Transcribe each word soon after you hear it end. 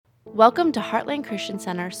Welcome to Heartland Christian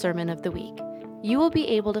Center Sermon of the Week. You will be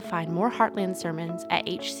able to find more Heartland sermons at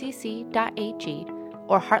hcc.ag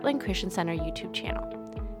or Heartland Christian Center YouTube channel.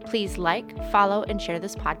 Please like, follow, and share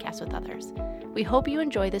this podcast with others. We hope you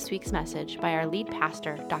enjoy this week's message by our lead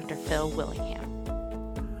pastor, Dr. Phil Willingham.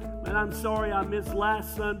 And I'm sorry I missed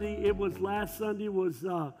last Sunday. Last Sunday was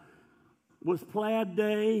Plaid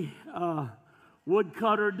Day,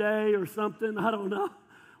 Woodcutter Day or something. I don't know.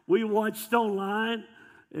 We watched online.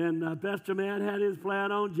 And Pastor Mann had his plaid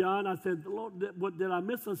on. John, I said, Lord, did I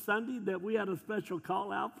miss a Sunday that we had a special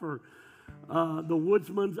call out for the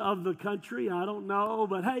woodsmen of the country? I don't know.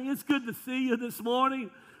 But hey, it's good to see you this morning.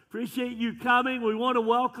 Appreciate you coming. We want to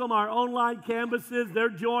welcome our online campuses. They're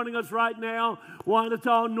joining us right now.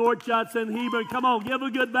 Wanatah, North Judson, Hebron. Come on, give a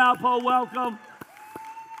good bow, Paul. Welcome.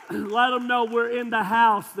 Let them know we're in the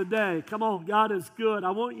house today. Come on, God is good.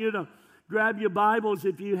 I want you to grab your Bibles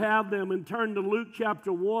if you have them and turn to Luke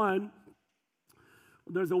chapter 1.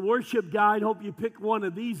 There's a worship guide. Hope you pick one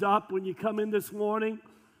of these up when you come in this morning.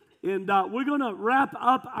 And we're going to wrap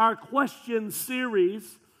up our question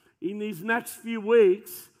series in these next few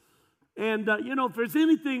weeks. And, if there's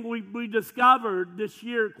anything we discovered this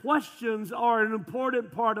year, questions are an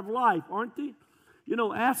important part of life, aren't they?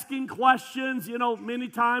 Asking questions, many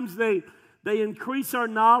times they increase our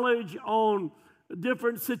knowledge on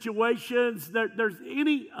different situations. There's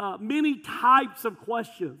many types of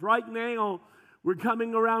questions. Right now, we're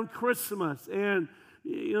coming around Christmas, and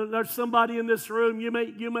there's somebody in this room. You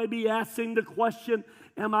may be asking the question,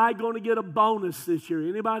 "Am I going to get a bonus this year?"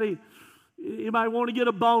 Anybody want to get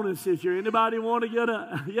a bonus this year? Anybody want to get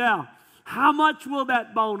yeah? How much will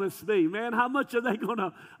that bonus be, man? How much are they going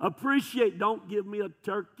to appreciate? Don't give me a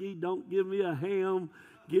turkey. Don't give me a ham.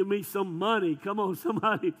 Give me some money. Come on,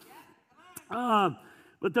 somebody.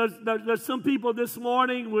 But there's some people this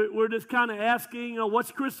morning, we're just kind of asking,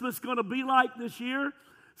 what's Christmas going to be like this year?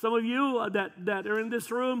 Some of you that are in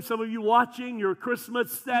this room, some of you watching, your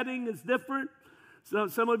Christmas setting is different. So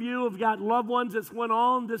some of you have got loved ones that's went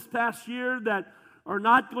on this past year that are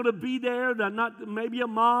not going to be there. They're not, maybe a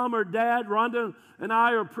mom or dad. Rhonda and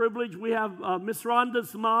I are privileged. We have Miss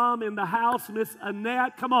Rhonda's mom in the house, Miss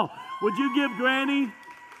Annette. Come on, would you give Granny?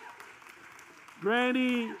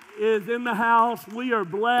 Granny is in the house. We are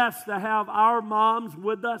blessed to have our moms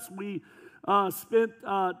with us. We spent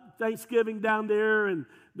Thanksgiving down there and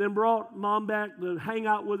then brought Mom back to hang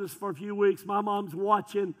out with us for a few weeks. My mom's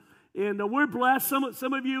watching, and we're blessed.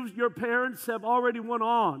 Some of you, your parents have already went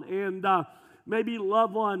on, and maybe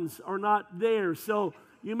loved ones are not there. So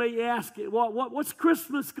you may ask, what's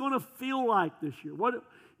Christmas going to feel like this year? What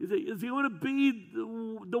is it going to be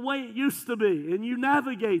the way it used to be? And you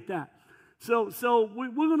navigate that. So we're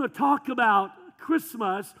going to talk about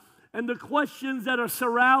Christmas and the questions that are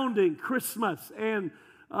surrounding Christmas. And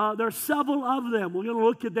there are several of them. We're going to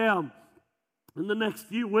look at them in the next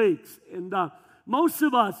few weeks. And most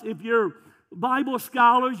of us, if you're Bible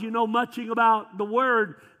scholars, you know much about the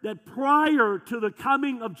Word, that prior to the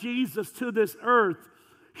coming of Jesus to this earth,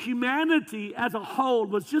 humanity as a whole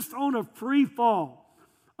was just on a free fall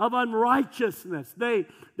of unrighteousness. They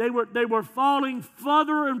were falling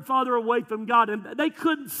further and further away from God, and they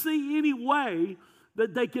couldn't see any way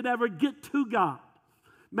that they could ever get to God.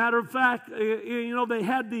 Matter of fact, they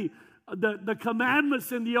had the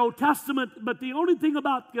commandments in the Old Testament, but the only thing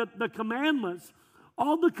about the commandments,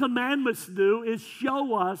 all the commandments do is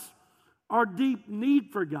show us our deep need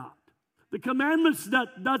for God. The commandments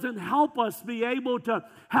that doesn't help us be able to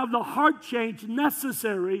have the heart change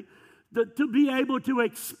necessary to be able to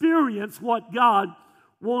experience what God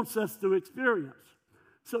wants us to experience.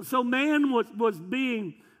 So man was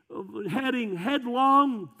heading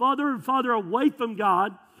headlong further and further away from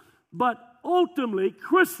God, but ultimately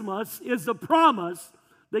Christmas is the promise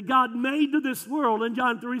that God made to this world in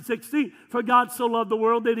John 3:16. For God so loved the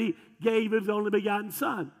world that He gave His only begotten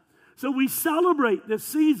Son. So we celebrate this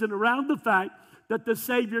season around the fact that the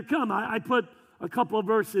Savior come. I put a couple of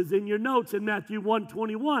verses in your notes in Matthew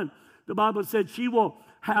 1:21. The Bible said she will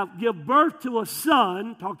give birth to a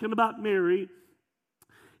son, talking about Mary,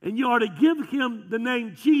 and you are to give him the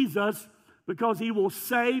name Jesus because he will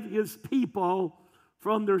save his people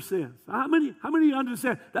from their sins. How many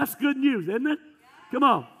understand? That's good news, isn't it? Come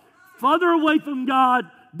on. Further away from God,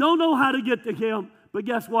 don't know how to get to Him, but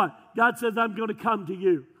guess what? God says, I'm going to come to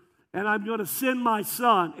you, and I'm going to send my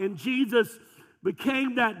Son. And Jesus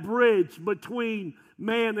became that bridge between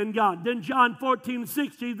man and God. Then John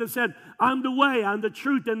 14:6, Jesus said, I'm the way, I'm the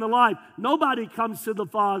truth, and the life. Nobody comes to the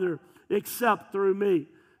Father except through me.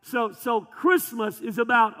 So Christmas is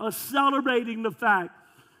about us celebrating the fact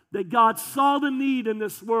that God saw the need in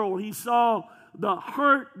this world. He saw the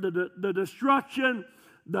hurt, the destruction,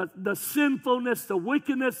 the sinfulness, the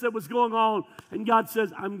wickedness that was going on. And God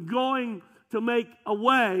says, I'm going to make a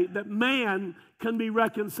way that man can be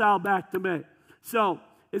reconciled back to me. So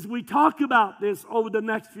as we talk about this over the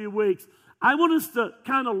next few weeks, I want us to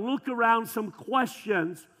kind of look around some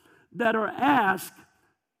questions that are asked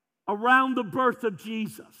around the birth of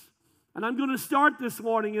Jesus. And I'm going to start this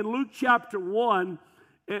morning in Luke chapter 1.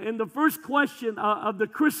 And the first question of the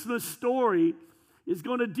Christmas story is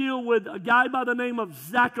going to deal with a guy by the name of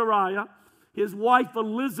Zechariah, his wife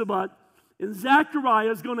Elizabeth. And Zechariah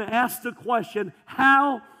is going to ask the question,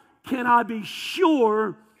 how can I be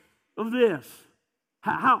sure of this?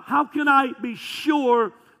 How can I be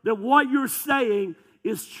sure that what you're saying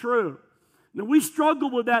is true? Now, we struggle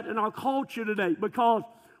with that in our culture today because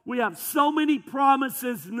we have so many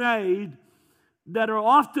promises made that are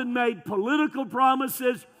often made, political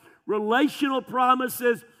promises, relational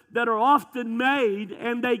promises that are often made,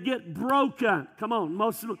 and they get broken. Come on,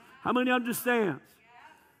 how many understand?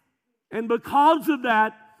 And because of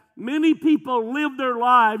that, many people live their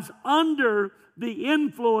lives under the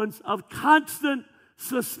influence of constant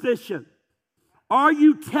suspicion. Are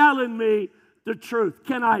you telling me the truth?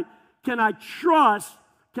 Can I trust?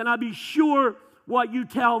 Can I be sure what you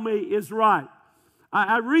tell me is right?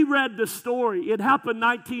 I reread the story. It happened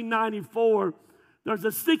 1994. There's a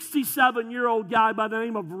 67-year-old guy by the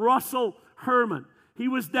name of Russell Herman. He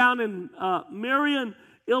was down in Marion,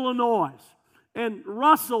 Illinois. And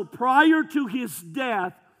Russell, prior to his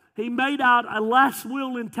death, he made out a last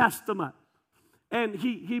will and testament. And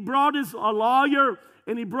he brought a lawyer,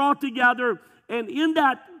 and he brought together, and in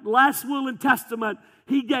that last will and testament,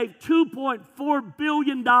 he gave $2.4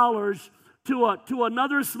 billion to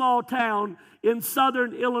another small town in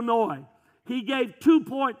southern Illinois. He gave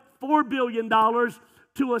 $2.4 billion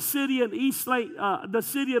to a city in the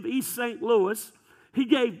city of East St. Louis. He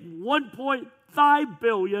gave $1.5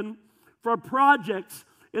 billion for projects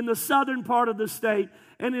in the southern part of the state.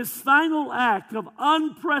 And his final act of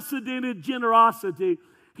unprecedented generosity,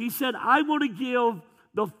 he said, I want to give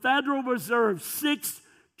the Federal Reserve $6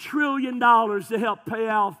 trillion to help pay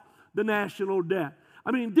off the national debt.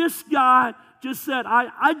 I mean, this guy just said,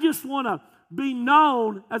 I just want to be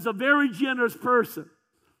known as a very generous person.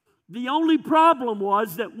 The only problem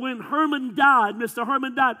was that when Mr.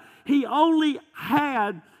 Herman died, he only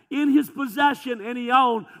had in his possession and he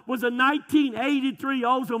owned was a 1983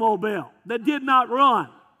 Oldsmobile that did not run.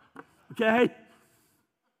 Okay?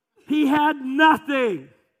 He had nothing,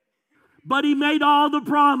 but he made all the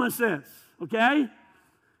promises. Okay?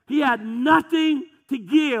 He had nothing to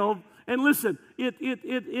give. And listen,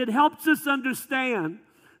 it helps us understand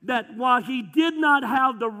that while he did not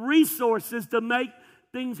have the resources to make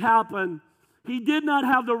things happen, he did not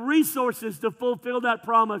have the resources to fulfill that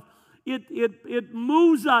promise. It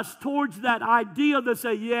moves us towards that idea to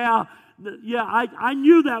say, I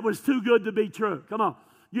knew that was too good to be true. Come on.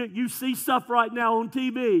 You see stuff right now on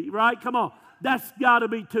TV, right? Come on. That's got to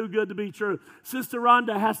be too good to be true. Sister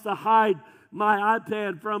Rhonda has to hide my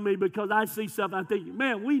iPad from me because I see stuff I think,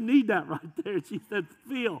 man, we need that right there. She said,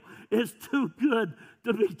 Phil, it's too good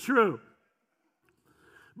to be true.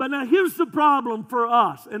 But now here's the problem for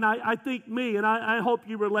us, and I think and I hope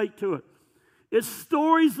you relate to it. It's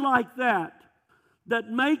stories like that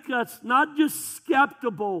make us not just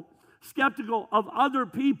skeptical of other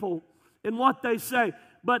people and what they say,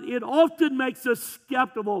 but it often makes us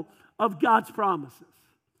skeptical of God's promises.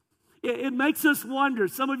 It makes us wonder.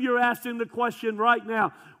 Some of you are asking the question right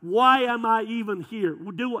now, why am I even here?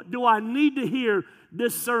 Do I need to hear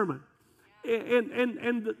this sermon?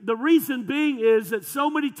 And the reason being is that so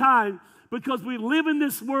many times, because we live in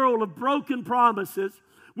this world of broken promises,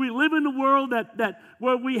 we live in a world that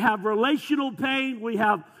where we have relational pain, we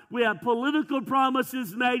have political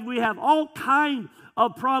promises made, we have all kinds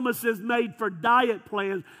of promises made for diet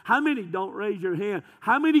plans. How many, don't raise your hand,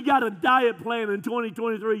 how many got a diet plan in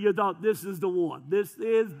 2023 you thought this is the one? This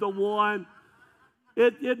is the one.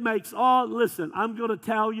 It makes listen, I'm going to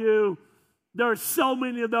tell you, there are so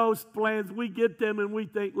many of those plans. We get them and we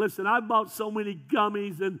think, listen, I bought so many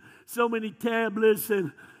gummies and so many tablets,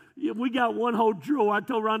 and we got one whole drawer. I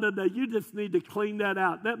told Rhonda that you just need to clean that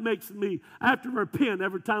out. That makes me, I have to repent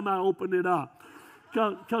every time I open it up.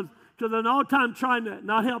 Because in all time trying to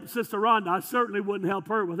not help Sister Rhonda, I certainly wouldn't help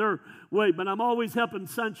her with her weight, but I'm always helping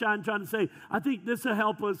Sunshine, trying to say, I think this will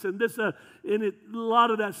help us, and a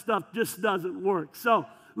lot of that stuff just doesn't work. So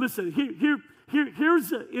listen, here's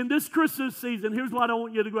in this Christmas season, here's what I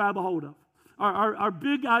want you to grab a hold of. Our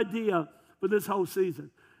big idea for this whole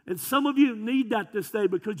season. And some of you need that this day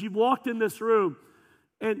because you've walked in this room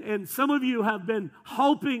And some of you have been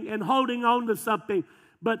hoping and holding on to something.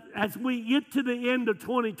 But as we get to the end of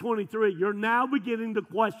 2023, you're now beginning to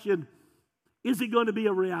question, is it going to be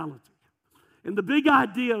a reality? And the big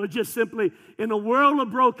idea is just simply, in a world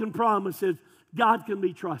of broken promises, God can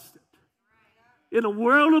be trusted. In a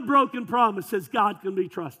world of broken promises, God can be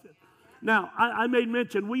trusted. Now, I made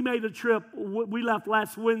mention, we made a trip. We left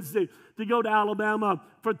last Wednesday to go to Alabama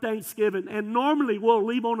for Thanksgiving. And normally we'll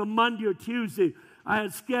leave on a Monday or Tuesday. I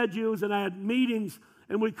had schedules and I had meetings,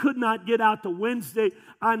 and we could not get out to Wednesday.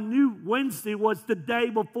 I knew Wednesday was the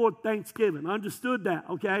day before Thanksgiving. I understood that,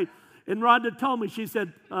 okay? And Rhonda told me, she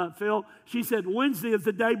said, Phil, she said, Wednesday is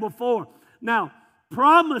the day before. Now,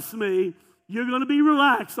 promise me you're going to be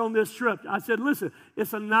relaxed on this trip. I said, listen,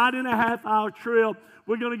 it's a 9.5-hour trip.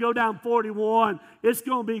 We're going to go down 41. It's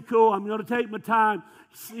going to be cool. I'm going to take my time.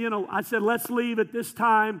 You know, I said, let's leave at this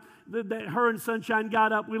time. Her and Sunshine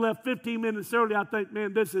got up. We left 15 minutes early. I think,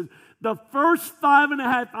 man, this is the first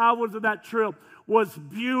 5.5 hours of that trip was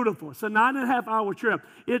beautiful. It's a 9.5-hour trip.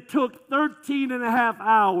 It took 13.5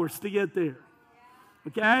 hours to get there.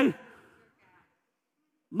 Okay?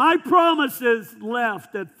 My promises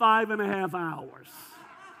left at 5.5 hours.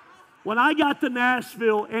 When I got to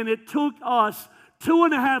Nashville, and it took us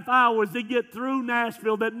 2.5 hours to get through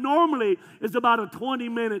Nashville, that normally is about a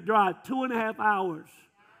 20-minute drive, 2.5 hours.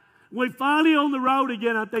 We finally on the road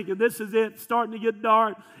again. I'm thinking, this is it, starting to get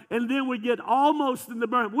dark. And then we get almost in the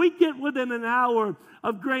burn. We get within an hour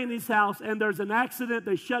of Granny's house, and there's an accident.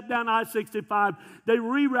 They shut down I-65. They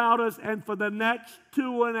reroute us, and for the next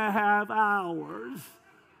 2.5 hours,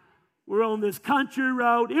 we're on this country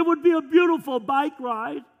road. It would be a beautiful bike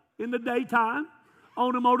ride in the daytime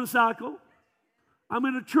on a motorcycle. I'm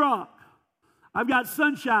in a truck. I've got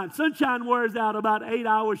Sunshine. Sunshine wears out about 8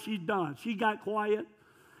 hours. She's done. She got quiet.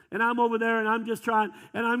 And I'm over there, and I'm just trying,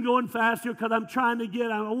 and I'm going faster because I'm trying to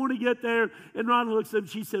get, I want to get there. And Rhonda looks at me,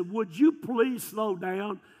 she said, would you please slow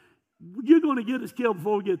down? You're going to get us killed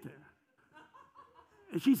before we get there.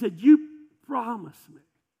 And she said, you promised me,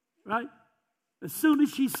 right? As soon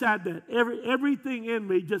as she said that, everything in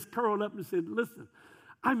me just curled up and said, listen,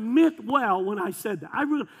 I meant well when I said that.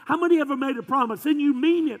 How many ever made a promise? And you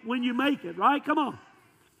mean it when you make it, right? Come on.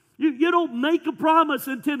 You don't make a promise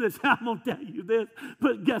and intend to say, I'm going to tell you this,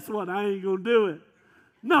 but guess what? I ain't going to do it.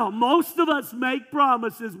 No, most of us make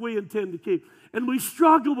promises we intend to keep, and we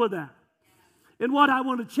struggle with that. And what I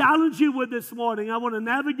want to challenge you with this morning, I want to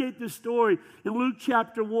navigate this story in Luke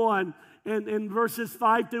chapter 1 and verses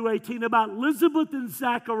 5 through 18 about Elizabeth and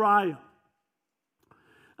Zechariah,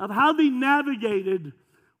 of how they navigated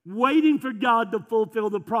waiting for God to fulfill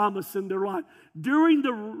the promise in their life. During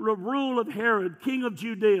the rule of Herod, king of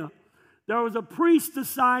Judea, there was a priest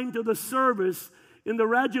assigned to the service in the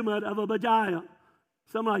regiment of Abijah,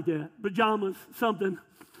 something like that, pajamas, something.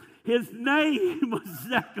 His name was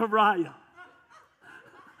Zechariah.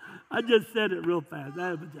 I just said it real fast,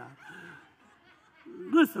 Abijah.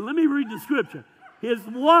 Listen, let me read the scripture. His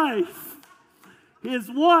wife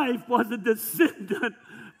was a descendant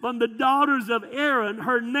from the daughters of Aaron.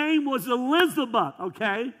 Her name was Elizabeth,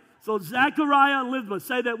 okay? So Zechariah and Elizabeth.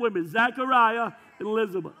 Say that with me. Zechariah and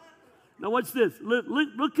Elizabeth. Now watch this.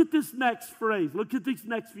 Look at this next phrase. Look at these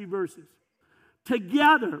next few verses.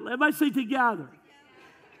 Together. Everybody say together.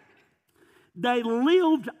 They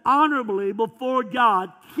lived honorably before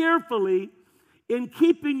God, carefully in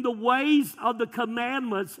keeping the ways of the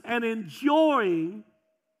commandments and enjoying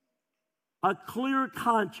a clear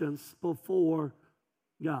conscience before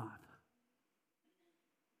God.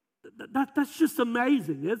 That's just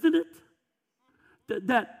amazing, isn't it?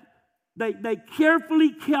 That they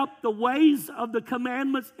carefully kept the ways of the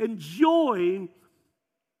commandments, enjoying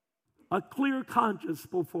a clear conscience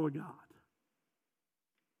before God.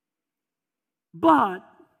 But,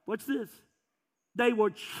 what's this? They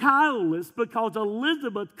were childless because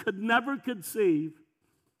Elizabeth could never conceive,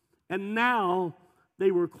 and now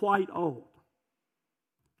they were quite old.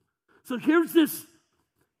 So here's this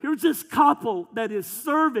couple that is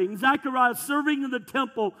serving. Zechariah is serving in the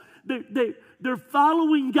temple. They're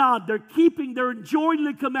following God. They're enjoying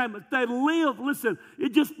the commandments. They live, listen,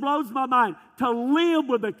 it just blows my mind, to live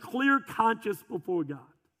with a clear conscience before God.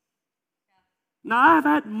 Now, I've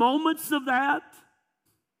had moments of that,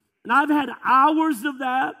 and I've had hours of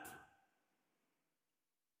that.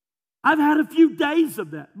 I've had a few days of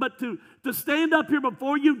that. But to stand up here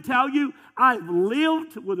before you and tell you I've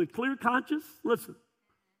lived with a clear conscience, listen,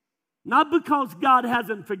 not because God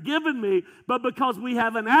hasn't forgiven me, but because we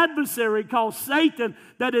have an adversary called Satan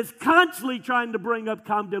that is constantly trying to bring up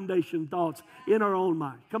condemnation thoughts in our own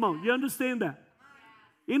mind. Come on, you understand that?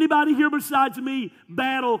 Anybody here besides me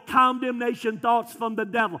battle condemnation thoughts from the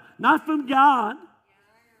devil? Not from God.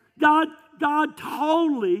 God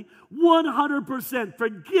totally, 100%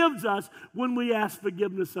 forgives us when we ask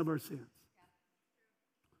forgiveness of our sins.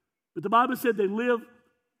 But the Bible said they lived,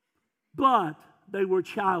 but they were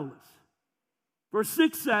childless. Verse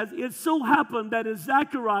 6 says, it so happened that as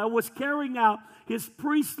Zechariah was carrying out his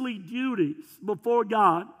priestly duties before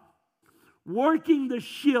God, working the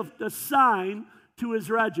shift assigned to his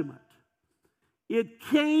regiment, it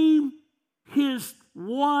came his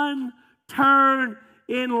one turn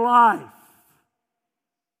in life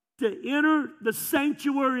to enter the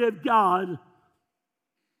sanctuary of God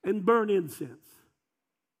and burn incense.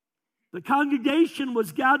 The congregation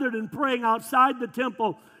was gathered and praying outside the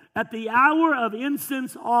temple at the hour of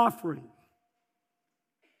incense offering.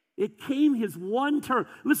 It came his one turn.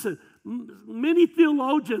 Listen, many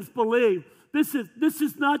theologians believe this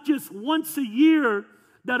is not just once a year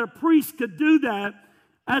that a priest could do that.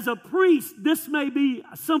 As a priest, this may be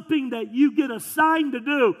something that you get assigned to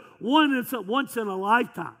do once in a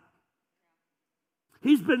lifetime.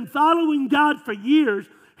 He's been following God for years.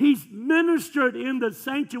 He's ministered in the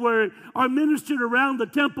sanctuary or ministered around the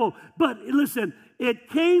temple. But listen, it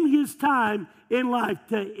came his time in life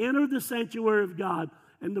to enter the sanctuary of God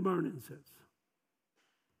and to burn incense.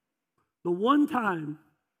 The one time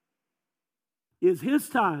is his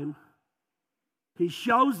time. He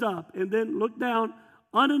shows up and then look down,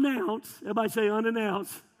 unannounced. Everybody say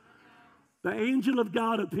unannounced. The angel of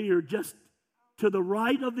God appeared just to the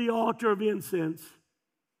right of the altar of incense,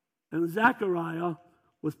 and Zechariah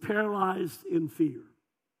was paralyzed in fear.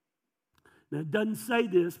 Now, it doesn't say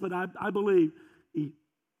this, but I believe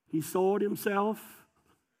he saw it himself.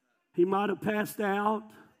 He might have passed out.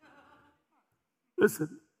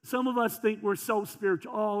 Listen, some of us think we're so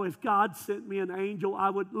spiritual. Oh, if God sent me an angel, I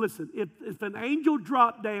would. Listen, if an angel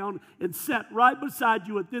dropped down and sat right beside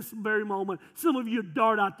you at this very moment, some of you would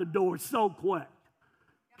dart out the door so quick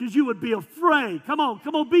because you would be afraid. Come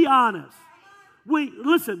on, be honest.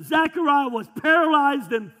 Listen, Zechariah was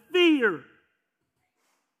paralyzed in fear.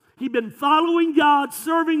 He'd been following God,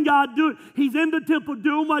 serving God, he's in the temple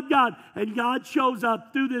doing what God, and God shows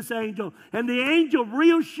up through this angel. And the angel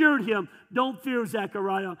reassured him, don't fear,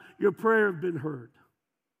 Zechariah, your prayer has been heard.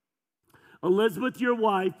 Elizabeth, your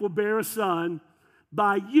wife, will bear a son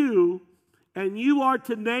by you, and you are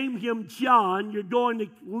to name him John. You're going to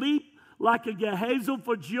leap like a gehazel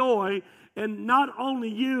for joy. And not only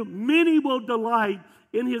you, many will delight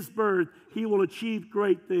in his birth. He will achieve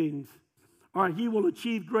great things. Or he will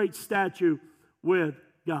achieve great stature with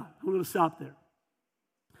God. I'm going to stop there.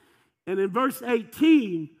 And in verse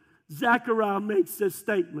 18, Zechariah makes this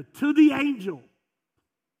statement to the angel.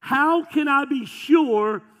 How can I be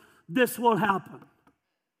sure this will happen?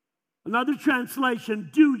 Another translation,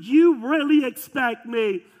 do you really expect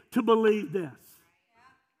me to believe this?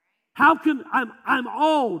 How can, I'm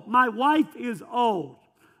old. My wife is old.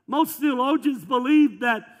 Most theologians believe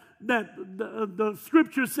that the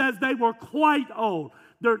scripture says they were quite old.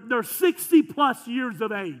 They're 60 plus years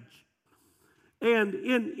of age. And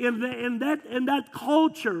in that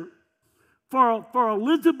culture, for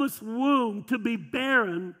Elizabeth's womb to be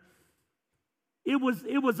barren, it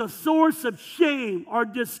was a source of shame or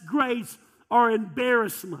disgrace or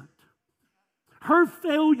embarrassment. Her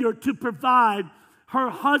failure to provide her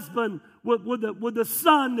husband with a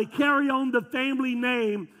son to carry on the family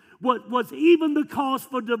name was even the cause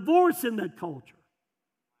for divorce in that culture.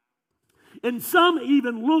 And some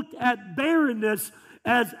even looked at barrenness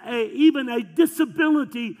as even a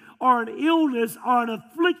disability or an illness or an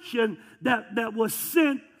affliction that was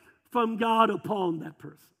sent from God upon that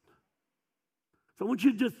person. So I want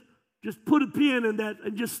you to just put a pin in that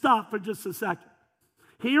and just stop for just a second.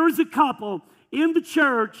 Here is a couple in the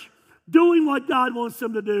church doing what God wants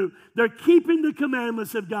them to do. They're keeping the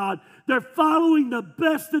commandments of God. They're following the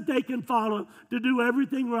best that they can follow to do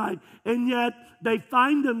everything right. And yet they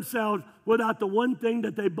find themselves without the one thing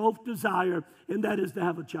that they both desire, and that is to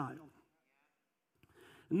have a child.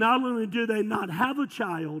 Not only do they not have a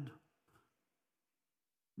child,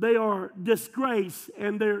 they are disgraced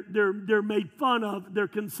and they're made fun of.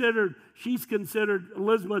 She's considered,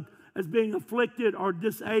 Elizabeth, as being afflicted or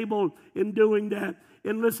disabled in doing that.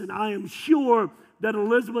 And listen, I am sure that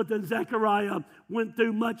Elizabeth and Zechariah went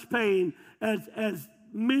through much pain as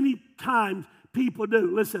many times people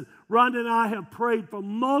do. Listen, Rhonda and I have prayed for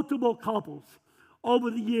multiple couples over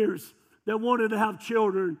the years that wanted to have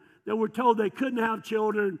children, that were told they couldn't have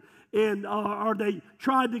children, and or they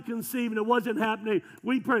tried to conceive and it wasn't happening.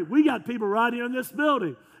 We prayed. We got people right here in this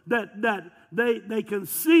building that they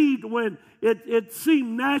conceived when it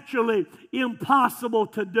seemed naturally impossible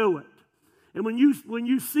to do it. And when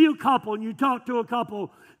you see a couple and you talk to a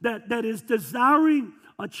couple that is desiring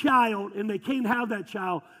a child and they can't have that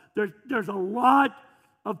child, there's a lot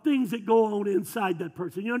of things that go on inside that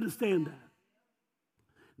person. You understand that?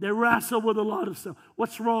 They wrestle with a lot of stuff.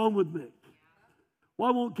 What's wrong with me? Why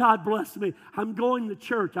won't God bless me? I'm going to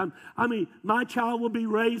church. My child will be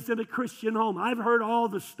raised in a Christian home. I've heard all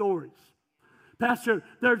the stories. Pastor,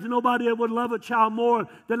 there's nobody that would love a child more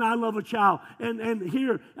than I love a child. And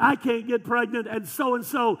here, I can't get pregnant, and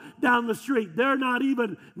so down the street. They're not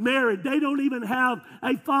even married. They don't even have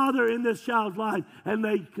a father in this child's life, and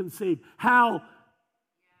they conceive. How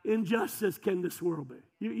injustice can this world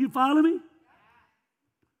be? You follow me?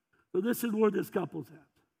 So this is where this couple's at.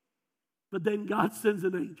 But then God sends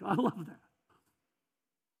an angel. I love that.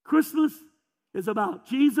 Christmas is about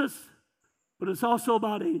Jesus, but it's also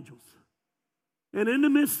about angels. And in the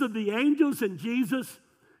midst of the angels and Jesus,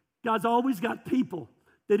 God's always got people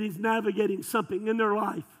that He's navigating something in their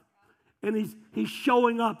life. And He's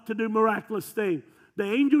showing up to do miraculous things. The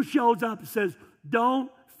angel shows up and says, don't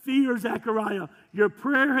fear, Zechariah. Your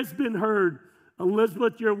prayer has been heard.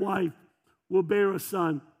 Elizabeth, your wife, will bear a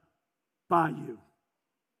son by you.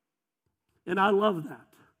 And I love that.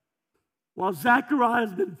 While Zechariah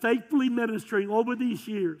has been faithfully ministering over these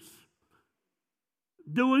years,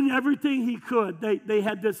 doing everything he could, they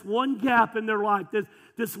had this one gap in their life,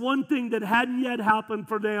 this one thing that hadn't yet happened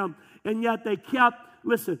for them, and yet they kept,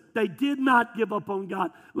 listen, they did not give up on God.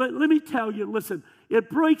 Let me tell you, listen, it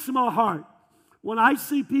breaks my heart when I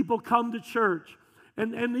see people come to church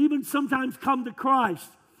and even sometimes come to Christ,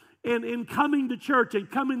 and in coming to church and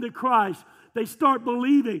coming to Christ, they start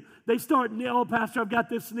believing. They start, oh, Pastor, I've got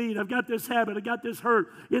this need. I've got this habit. I've got this hurt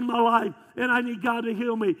in my life, and I need God to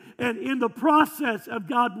heal me. And in the process of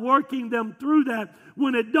God working them through that,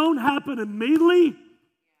 when it don't happen immediately,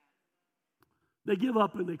 they give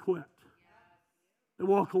up and they quit. They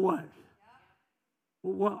walk away.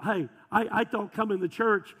 Well, hey, I thought coming to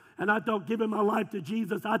church and I thought giving my life to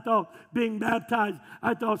Jesus, I thought being baptized,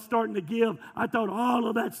 I thought starting to give, I thought all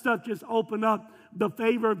of that stuff just opened up the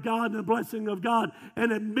favor of God and the blessing of God.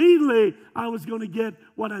 And immediately I was going to get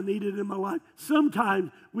what I needed in my life.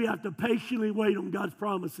 Sometimes we have to patiently wait on God's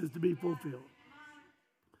promises to be fulfilled.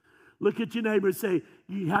 Look at your neighbor and say,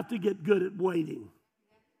 you have to get good at waiting.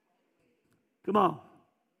 Come on.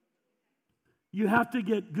 You have to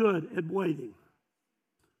get good at waiting.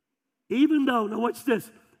 Even though, now watch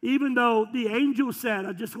this, even though the angel said,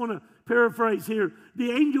 I just want to paraphrase here,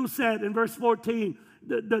 the angel said in verse 14,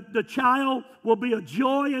 the child will be a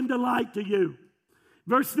joy and delight to you.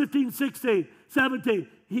 Verse 15, 16, 17,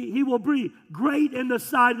 he will be great in the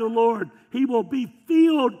sight of the Lord. He will be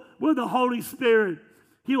filled with the Holy Spirit.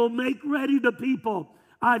 He will make ready the people.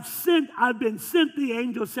 I've been sent, the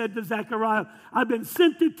angel said to Zechariah, I've been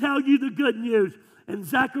sent to tell you the good news. And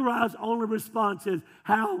Zechariah's only response is,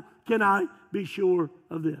 how can I be sure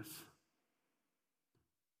of this?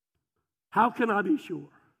 How can I be sure?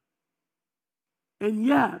 And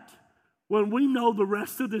yet, when we know the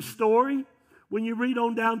rest of the story, when you read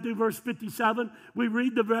on down through verse 57, we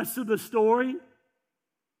read the rest of the story,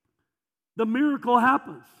 the miracle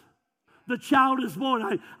happens. The child is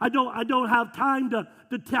born. I don't have time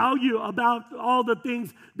to tell you about all the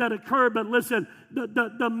things that occurred, but listen,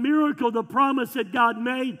 the miracle, the promise that God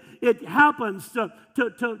made, it happens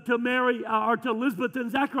to Mary or to Elizabeth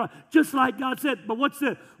and Zechariah, just like God said. But what's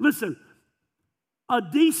this? Listen, a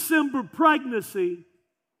December pregnancy.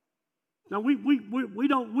 Now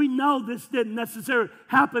we know this didn't necessarily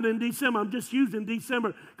happen in December. I'm just using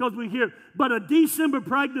December because we hear. But a December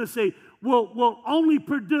pregnancy will only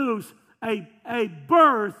produce a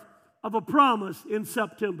birth of a promise in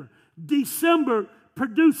September. December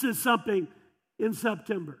produces something in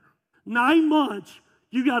September. 9 months,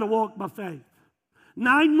 you got to walk by faith.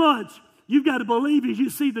 9 months, you got to believe as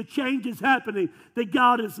you see the changes happening that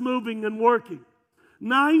God is moving and working.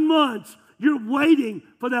 9 months, you're waiting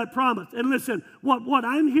for that promise. And listen, what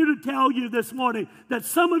I'm here to tell you this morning, that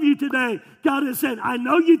some of you today, God has said, I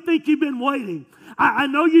know you think you've been waiting. I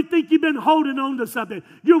know you think you've been holding on to something.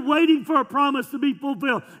 You're waiting for a promise to be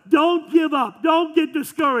fulfilled. Don't give up. Don't get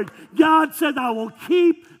discouraged. God said, I will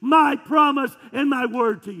keep my promise and my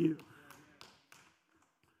word to you.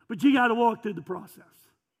 But you got to walk through the process.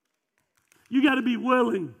 You got to be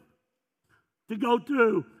willing to go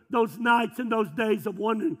through those nights and those days of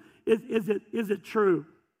wondering, is it true?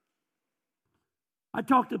 I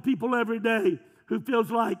talk to people every day who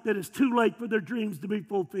feels like that it's too late for their dreams to be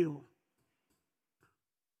fulfilled.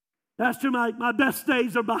 Pastor, my best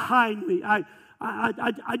days are behind me.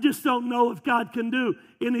 I just don't know if God can do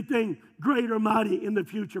anything great or mighty in the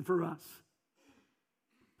future for us.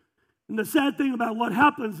 And the sad thing about what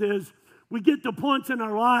happens is we get to points in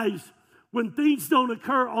our lives when things don't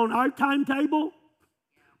occur on our timetable,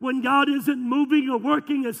 when God isn't moving or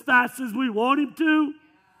working as fast as we want Him to.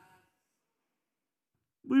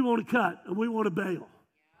 We want to cut and we want to bail.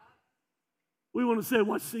 We want to say,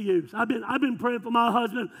 what's the use? I've been praying for my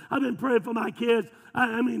husband. I've been praying for my kids.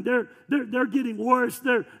 I mean, they're getting worse.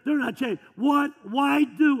 They're not changing. Why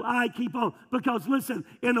do I keep on? Because listen,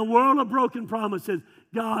 in a world of broken promises,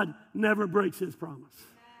 God never breaks His promise.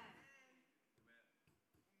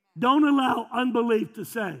 Don't allow unbelief to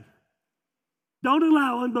say. Don't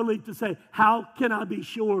allow unbelief to say, how can I be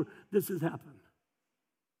sure this has happened?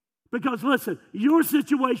 Because listen, your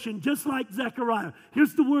situation, just like Zechariah,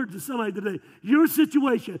 here's the word to somebody today. Your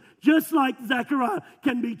situation, just like Zechariah,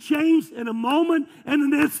 can be changed in a moment and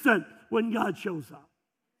an instant when God shows up.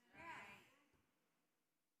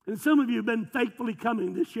 And some of you have been faithfully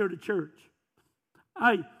coming this year to church.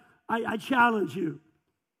 I challenge you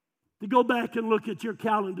to go back and look at your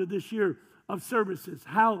calendar this year of services.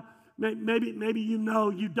 How, maybe you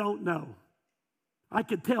know, you don't know. I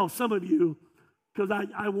could tell some of you, because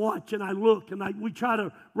I watch and I look and we try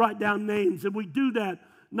to write down names, and we do that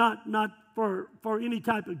not for any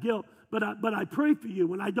type of guilt, but I pray for you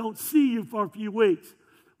when I don't see you for a few weeks.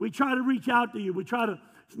 We try to reach out to you. We try to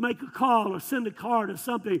make a call or send a card or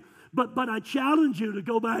something. But I challenge you to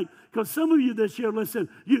go back, because some of you this year, listen,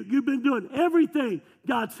 you've been doing everything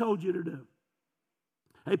God's told you to do.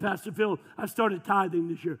 Hey, Pastor Phil, I started tithing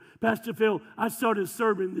this year. Pastor Phil, I started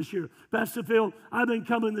serving this year. Pastor Phil, I've been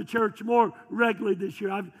coming to church more regularly this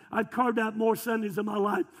year. I've carved out more Sundays in my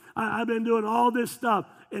life. I've been doing all this stuff,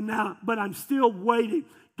 but I'm still waiting.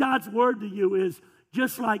 God's word to you is,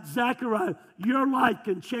 just like Zechariah, your life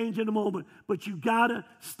can change in a moment, but you got to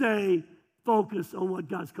stay focused on what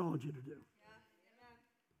God's called you to do.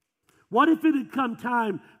 What if it had come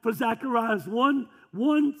time for Zechariah's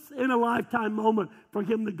once-in-a-lifetime moment for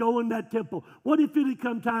him to go in that temple? What if it had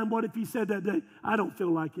come time, what if he said that day, I don't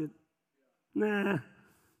feel like it. Nah,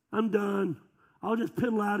 I'm done. I'll just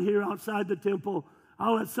piddle out here outside the temple.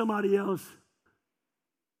 I'll let somebody else.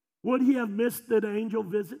 Would he have missed that angel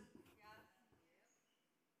visit?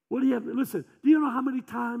 Would he have, listen, do you know how many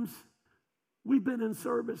times we've been in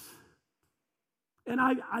service? And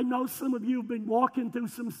I know some of you have been walking through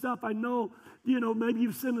some stuff. I know, maybe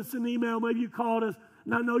you've sent us an email, maybe you called us,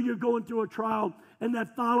 and I know you're going through a trial. And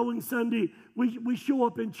that following Sunday, we show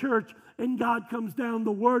up in church, and God comes down,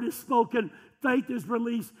 the word is spoken, faith is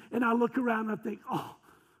released, and I look around and I think, oh,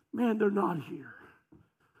 man, they're not here.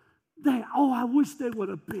 I wish they would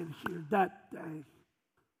have been here that day.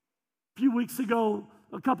 A few weeks ago,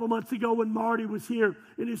 a couple months ago, when Marty was here,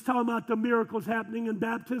 and he's talking about the miracles happening in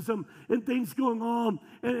baptism and things going on,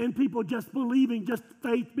 and people just believing, just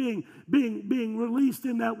faith being released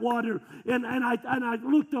in that water. And I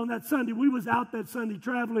looked on that Sunday. We was out that Sunday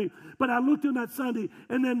traveling, but I looked on that Sunday,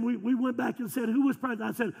 and then we went back and said, who was present?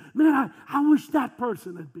 I said, man, I wish that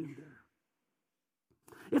person had been there.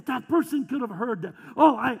 If that person could have heard that.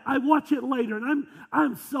 I watch it later, and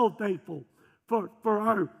I'm so thankful for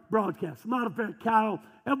our broadcast. Matter of fact, Kyle,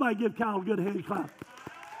 everybody give Kyle a good hand clap.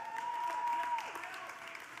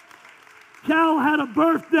 Kyle had a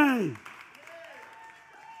birthday.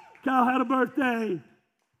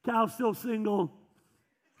 Kyle's still single.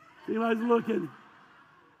 Anybody's looking.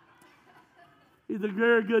 He's a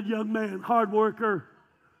very good young man, hard worker.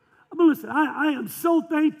 But listen, I am so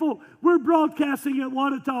thankful. We're broadcasting at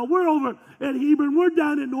Wanatah. We're over at Hebron. We're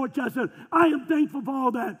down in North Chester. I am thankful for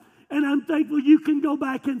all that. And I'm thankful you can go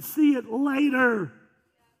back and see it later.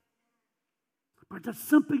 But there's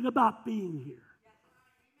something about being here.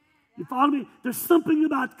 You follow me? There's something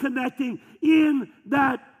about connecting in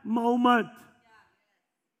that moment.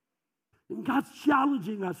 And God's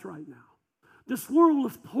challenging us right now. This world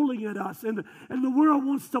is pulling at us, and the world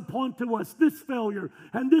wants to point to us this failure,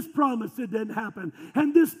 and this promise that didn't happen,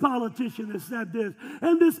 and this politician has said this,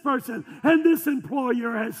 and this person, and this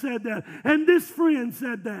employer has said that, and this friend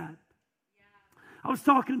said that. I was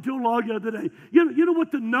talking to a lawyer the other day. You know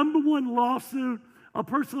what the number one lawsuit, a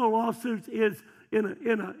personal lawsuit, is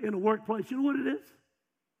in a workplace? You know what it is?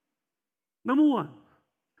 Number one,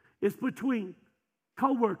 it's between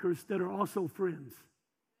co-workers that are also friends.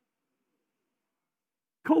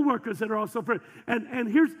 Co-workers that are also friends. And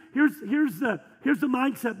here's the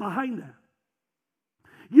mindset behind that.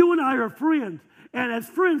 You and I are friends. And as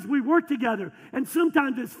friends, we work together. And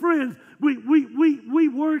sometimes as friends, we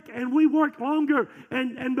work and we work longer.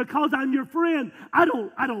 And because I'm your friend, I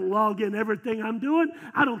don't log in everything I'm doing.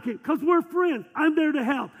 I don't care. Because we're friends. I'm there to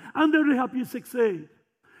help. I'm there to help you succeed.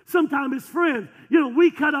 Sometimes as friends,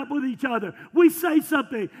 we cut up with each other. We say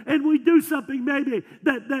something and we do something maybe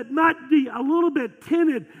that might be a little bit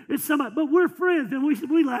timid. But we're friends and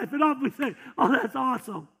we laugh it off. We say, oh, that's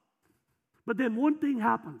awesome. But then one thing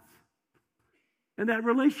happens. And that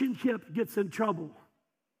relationship gets in trouble.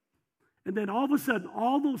 And then all of a sudden,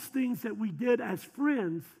 all those things that we did as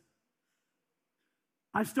friends,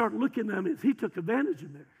 I start looking at them as he took advantage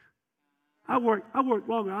of me. I worked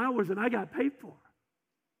longer hours than I got paid for.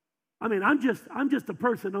 I mean, I'm just a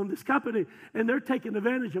person on this company, and they're taking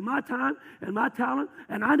advantage of my time and my talent,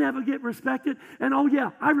 and I never get respected. And oh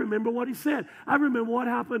yeah, I remember what he said. I remember what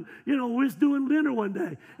happened. We was doing dinner one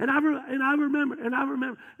day, and I remember, and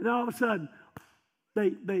all of a sudden,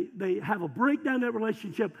 they have a breakdown in that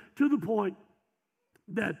relationship to the point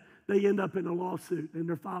that they end up in a lawsuit, and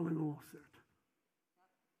they're filing a lawsuit.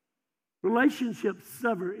 Relationships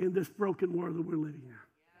sever in this broken world that we're living in.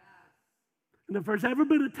 And if there's ever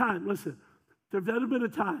been a time, listen, if there's ever been a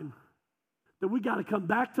time that we got to come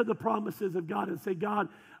back to the promises of God and say, God,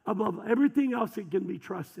 above everything else that can be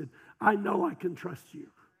trusted, I know I can trust you.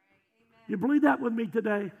 Amen. You believe that with me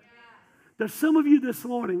today? Yes. There's some of you this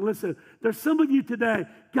morning, listen, there's some of you today,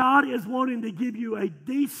 God is wanting to give you a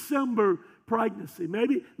December pregnancy.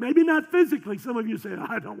 Maybe not physically. Some of you say,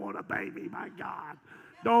 I don't want a baby, my God.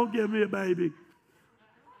 Don't give me a baby.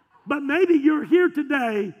 But maybe you're here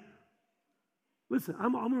today. Listen,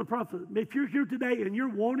 I'm going to prophet. If you're here today and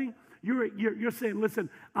you're saying, listen,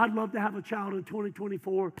 I'd love to have a child in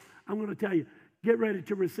 2024. I'm going to tell you, get ready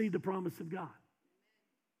to receive the promise of God.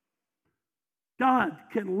 God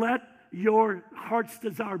can let your heart's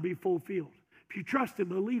desire be fulfilled. If you trust Him,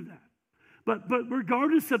 believe that. But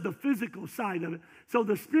regardless of the physical side of it, so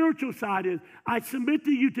the spiritual side is, I submit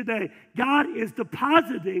to you today, God is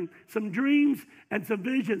depositing some dreams and some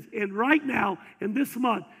visions in right now, in this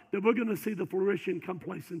month, that we're going to see the fruition come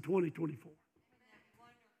place in 2024.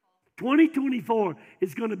 2024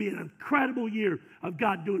 is going to be an incredible year of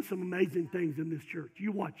God doing some amazing things in this church.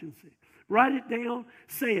 You watch and see. Write it down.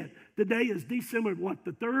 Say it. Today is December,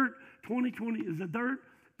 the 3rd? 2020 is the 3rd?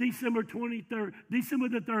 December 23rd, December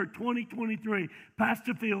the 3rd, 2023,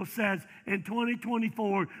 Pastor Phil says in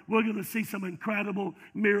 2024, we're going to see some incredible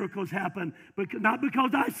miracles happen. But not because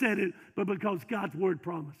I said it, but because God's word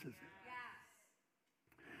promises it. Yes.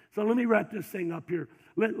 So let me wrap this thing up here.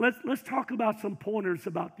 Let's talk about some pointers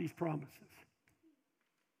about these promises.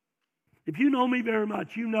 If you know me very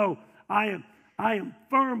much, you know I am a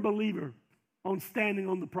firm believer on standing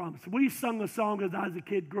on the promise. We sung a song as I was a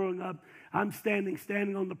kid growing up. I'm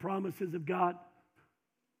standing on the promises of God.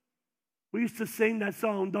 We used to sing that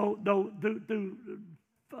song, through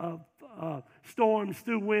storms,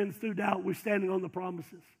 through winds, through doubt, we're standing on the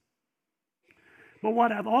promises. But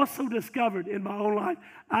what I've also discovered in my own life,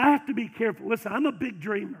 I have to be careful. Listen, I'm a big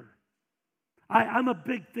dreamer. I'm a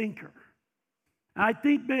big thinker. I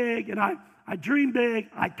think big and I dream big.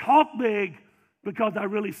 I talk big because I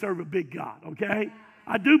really serve a big God, okay?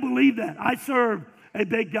 I do believe that. I serve a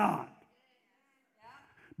big God.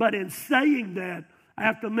 But in saying that, I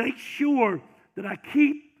have to make sure that I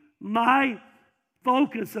keep my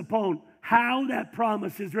focus upon how that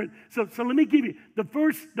promise is written. So let me give you the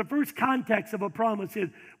first context of a promise is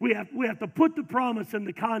we have to put the promise in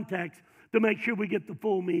the context to make sure we get the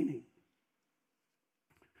full meaning.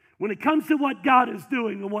 When it comes to what God is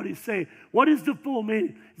doing and what He's saying, what is the full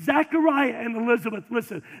meaning? Zechariah and Elizabeth,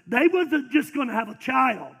 listen, they wasn't just going to have a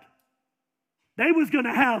child. They was going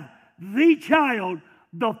to have the child,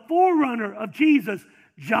 the forerunner of Jesus,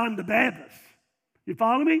 John the Baptist. You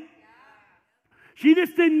follow me? Yeah. She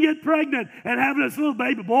just didn't get pregnant and have this little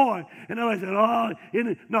baby boy. And I said,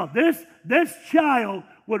 no, this child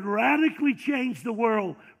would radically change the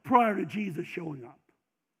world prior to Jesus showing up.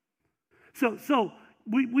 So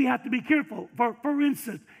we have to be careful. For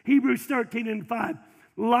instance, Hebrews 13:5. A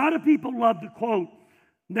lot of people love to quote,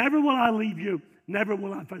 never will I leave you, never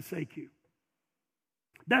will I forsake you.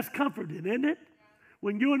 That's comforting, isn't it?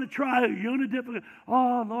 When you're in a trial, you're in a difficult,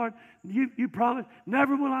 oh, Lord, you promised,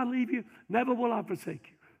 never will I leave you, never will I forsake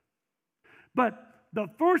you. But the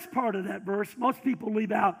first part of that verse, most people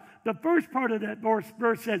leave out. The first part of that verse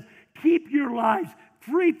says, keep your lives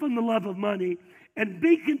free from the love of money and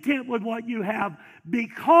be content with what you have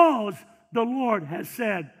because the Lord has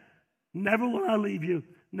said, never will I leave you,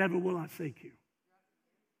 never will I forsake you.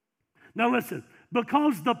 Now listen,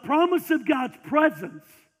 because the promise of God's presence,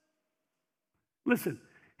 listen,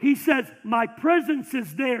 He says, my presence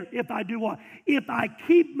is there if I do what? If I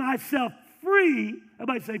keep myself free,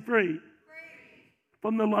 everybody say free,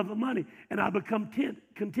 from the love of money, and I become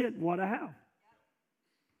content in what I have.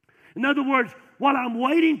 In other words, while I'm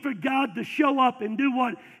waiting for God to show up and do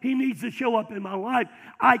what he needs to show up in my life,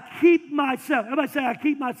 I keep myself. Everybody say, I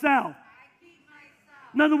keep myself.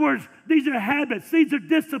 In other words, these are habits. These are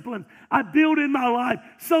disciplines I build in my life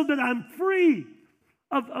so that I'm free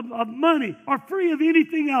of money or free of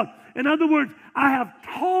anything else. In other words, I have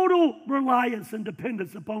total reliance and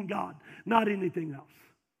dependence upon God, not anything else.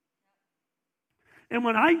 And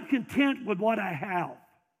when I'm content with what I have,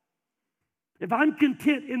 if I'm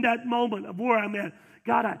content in that moment of where I'm at,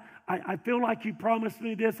 God, I feel like you promised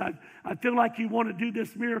me this. I feel like you want to do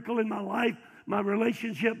this miracle in my life, my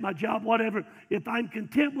relationship, my job, whatever. If I'm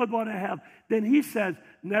content with what I have, then he says,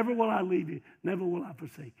 never will I leave you, never will I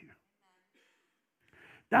forsake you.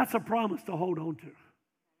 That's a promise to hold on to.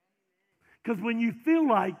 Because when you feel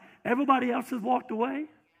like everybody else has walked away,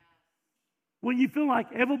 when you feel like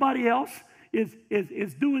everybody else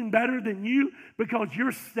is doing better than you because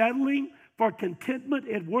you're settling for contentment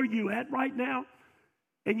at where you're at right now,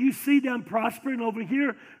 and you see them prospering over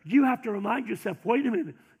here, you have to remind yourself, wait a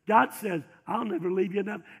minute, God says, I'll never leave you.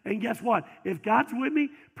 And guess what? If God's with me,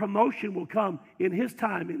 promotion will come in his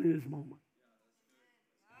time and in his moment.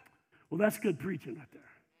 Well, that's good preaching right there.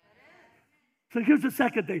 So here's the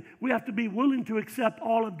second thing. We have to be willing to accept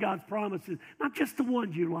all of God's promises, not just the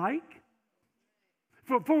ones you like.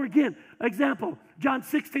 For again, example, John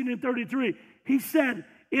 16:33, he said,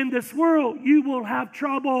 in this world you will have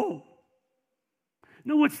trouble.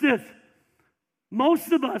 Now what's this?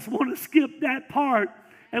 Most of us want to skip that part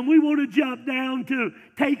and we want to jump down to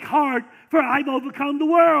take heart, for I've overcome the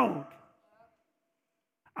world.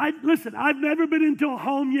 Listen, I've never been into a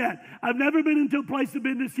home yet. I've never been into a place of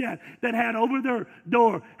business yet that had over their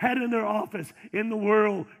door, had in their office, in the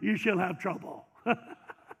world you shall have trouble.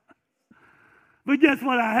 But guess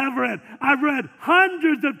what I have read? I've read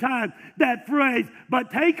hundreds of times that phrase, but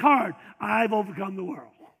take heart, I've overcome the world.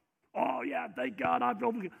 Oh yeah, thank God I've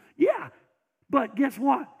overcome. Yeah, but guess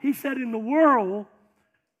what? He said in the world,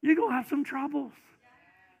 you're going to have some troubles.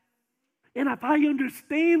 And if I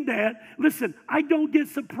understand that, listen, I don't get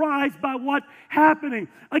surprised by what's happening.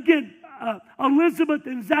 Again, Elizabeth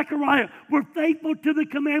and Zechariah were faithful to the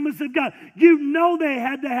commandments of God. You know they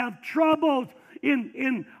had to have troubles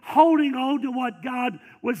in holding on to what God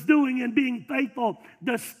was doing and being faithful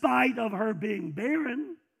despite of her being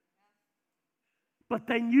barren. But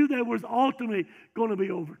they knew they was ultimately going to be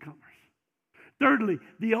overcomers. Thirdly,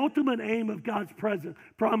 the ultimate aim of God's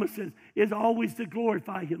promises is always to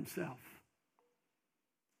glorify himself.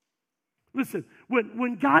 Listen,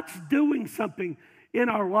 when God's doing something in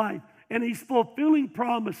our life and he's fulfilling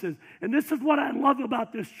promises, and this is what I love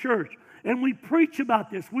about this church, and we preach about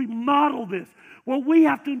this, we model this. Well, we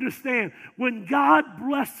have to understand, when God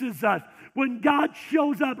blesses us, when God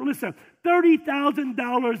shows up, listen,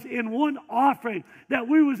 $30,000 in one offering that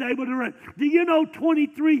we was able to rent. Do you know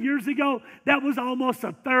 23 years ago, that was almost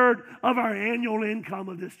a third of our annual income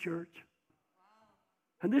of this church?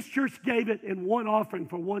 And this church gave it in one offering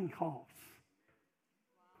for one cause.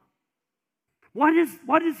 Why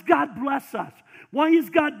does God bless us? Why is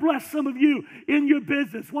God bless some of you in your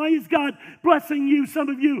business? Why is God blessing you, some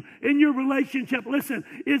of you, in your relationship? Listen,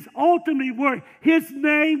 it's ultimately where his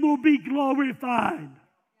name will be glorified.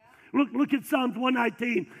 Look at Psalms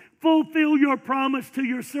 119. Fulfill your promise to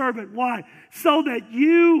your servant. Why? So that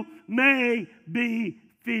you may be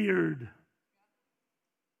feared.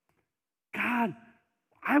 God,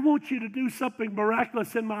 I want you to do something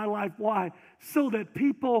miraculous in my life. Why? So that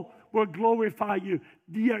people will glorify you.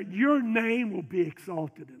 Your name will be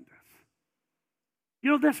exalted in this.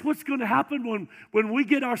 You know, that's what's going to happen when we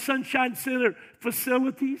get our Sunshine Center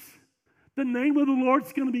facilities. The name of the Lord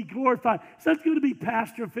is going to be glorified. It's not going to be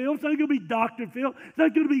Pastor Phil. It's not going to be Dr. Phil. It's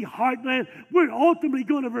not going to be Heartland. We're ultimately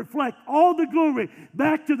going to reflect all the glory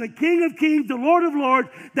back to the King of Kings, the Lord of Lords,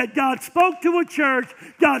 that God spoke to a church,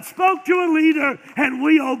 God spoke to a leader, and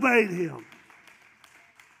we obeyed him.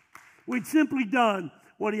 We'd simply done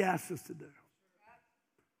what he asked us to do.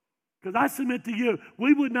 Because I submit to you,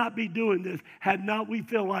 we would not be doing this had not we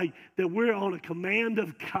feel like that we're on a command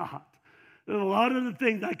of God. There's a lot of the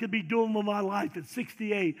things I could be doing with my life at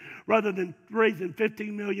 68 rather than raising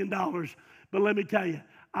 $15 million. But let me tell you,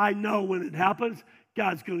 I know when it happens,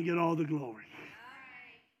 God's going to get all the glory.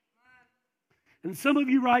 And some of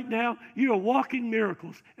you right now, you are walking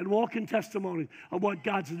miracles and walking testimonies of what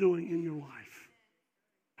God's doing in your life.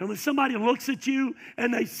 And when somebody looks at you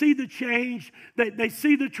and they see the change, they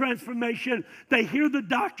see the transformation, they hear the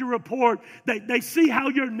doctor report, they see how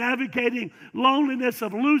you're navigating loneliness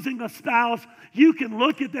of losing a spouse, you can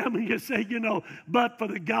look at them and you say, but for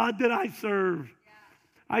the God that I serve,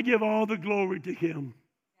 I give all the glory to him.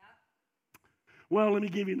 Well, let me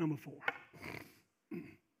give you number 4.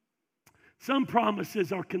 Some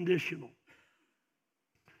promises are conditional.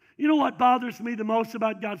 You know what bothers me the most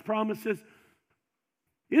about God's promises?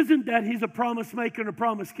 Isn't that he's a promise maker and a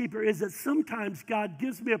promise keeper, is that sometimes God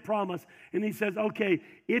gives me a promise and he says, okay,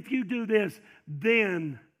 if you do this,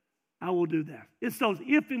 then I will do that. It's those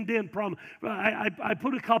if and then promise. I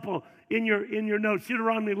put a couple in your notes,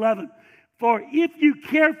 Deuteronomy 11. For if you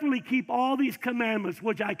carefully keep all these commandments,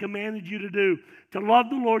 which I commanded you to do, to love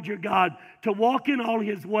the Lord your God, to walk in all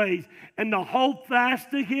his ways, and to hold fast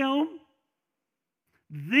to him,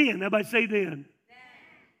 then, everybody say then.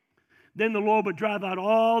 Then the Lord will drive out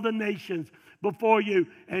all the nations before you,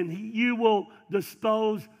 and you will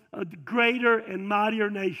dispose of greater and mightier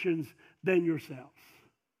nations than yourselves.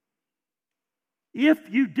 If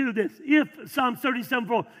you do this, if Psalm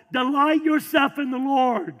 37:4, delight yourself in the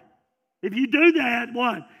Lord. If you do that,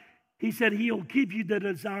 what? He said he'll give you the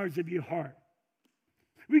desires of your heart.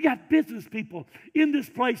 We got business people in this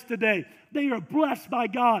place today. They are blessed by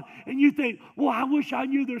God. And you think, well, I wish I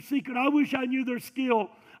knew their secret. I wish I knew their skill.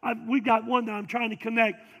 We've got one that I'm trying to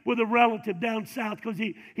connect with a relative down south because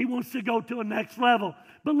he wants to go to a next level.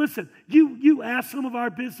 But listen, you ask some of our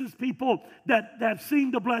business people that have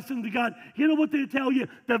seen the blessings of God, you know what they tell you?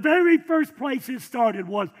 The very first place it started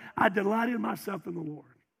was, I delighted myself in the Lord.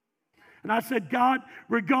 And I said, God,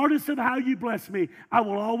 regardless of how you bless me, I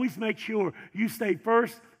will always make sure you stay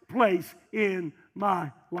first place in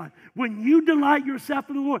my life. When you delight yourself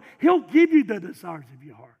in the Lord, he'll give you the desires of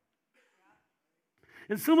your heart.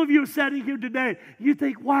 And some of you are sitting here today, you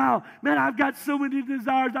think, wow, man, I've got so many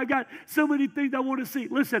desires. I've got so many things I want to see.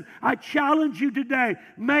 Listen, I challenge you today,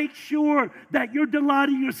 make sure that you're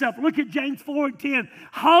delighting yourself. Look at James 4:10.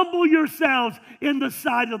 Humble yourselves in the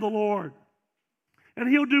sight of the Lord. And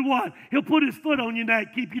he'll do what? He'll put his foot on your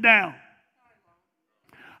neck, keep you down.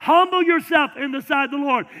 Humble yourself in the sight of the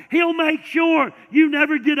Lord. He'll make sure you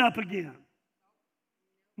never get up again.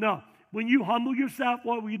 No, when you humble yourself,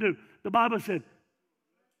 what will you do? The Bible said,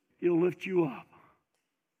 he'll lift you up.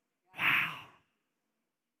 Wow.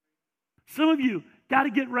 Some of you got to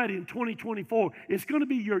get ready in 2024. It's going to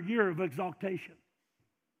be your year of exaltation.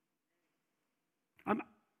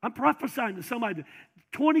 I'm prophesying to somebody that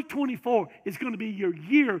 2024 is going to be your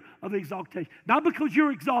year of exaltation. Not because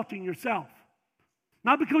you're exalting yourself.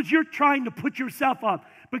 Not because you're trying to put yourself up.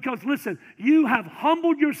 Because, listen, you have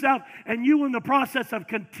humbled yourself and you in the process of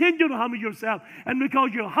continue to humble yourself. And because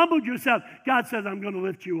you humbled yourself, God says, I'm going to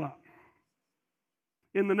lift you up.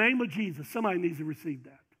 In the name of Jesus, somebody needs to receive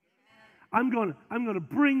that. I'm going to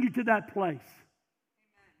bring you to that place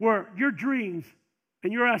where your dreams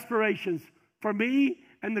and your aspirations for me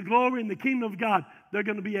and the glory and the kingdom of God, they're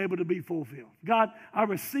going to be able to be fulfilled. God, I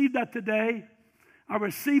receive that today. I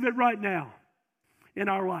receive it right now in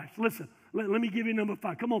our lives. Listen, let me give you number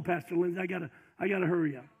 5. Come on, Pastor Lindsay. I gotta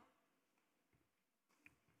hurry up.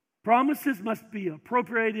 Promises must be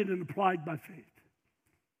appropriated and applied by faith.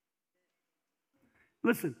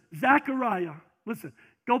 Listen, Zechariah,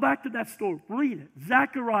 go back to that story. Read it.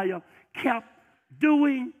 Zechariah kept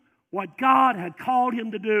doing what God had called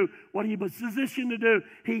him to do, what he was positioned to do.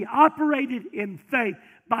 He operated in faith.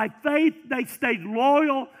 By faith, they stayed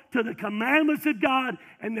loyal to the commandments of God,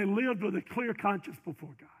 and they lived with a clear conscience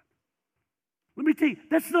before God. Let me tell you,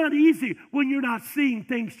 that's not easy when you're not seeing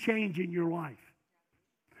things change in your life.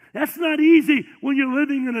 That's not easy when you're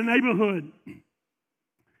living in a neighborhood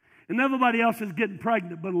and everybody else is getting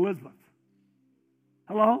pregnant but Elizabeth.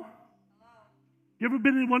 Hello? You ever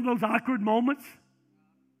been in one of those awkward moments?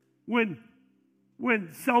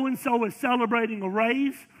 When so-and-so is celebrating a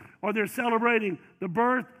raise or they're celebrating the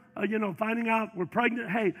birth, finding out we're pregnant.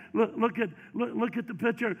 Hey, look at the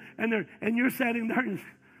picture, and you're sitting there and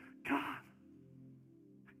God,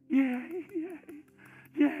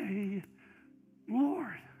 yay,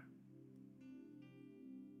 Lord.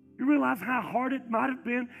 You realize how hard it might have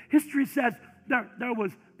been? History says there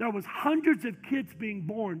was hundreds of kids being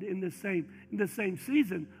born in the same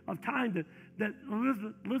season of time that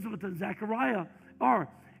Elizabeth and Zechariah are.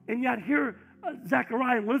 And yet here,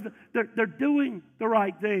 Zechariah and Elizabeth, they're doing the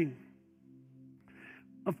right thing.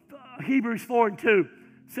 Hebrews 4:2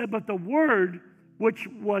 said, but the word which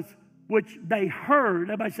they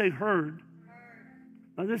heard, everybody say heard.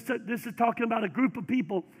 Now this is talking about a group of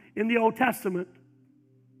people in the Old Testament.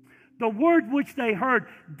 The word which they heard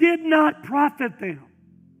did not profit them.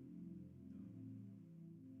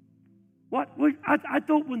 I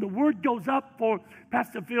thought when the word goes up for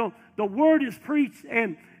Pastor Phil, the word is preached,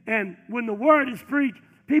 and when the word is preached,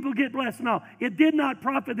 people get blessed. No, it did not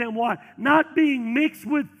profit them. Why? Not being mixed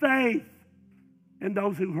with faith in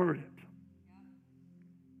those who heard it.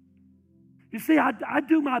 You see, I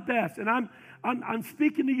do my best, and I'm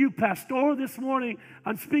speaking to you pastoral this morning.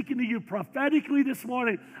 I'm speaking to you prophetically this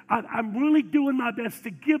morning. I'm really doing my best to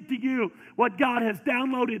give to you what God has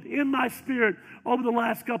downloaded in my spirit over the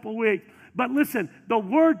last couple of weeks. But listen, the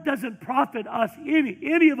word doesn't profit us,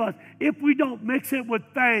 any of us, if we don't mix it with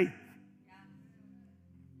faith.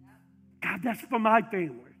 God, that's for my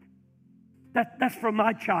family. That's for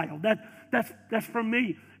my child. That's for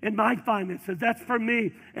me and my finances. That's for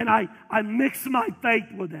me. And I mix my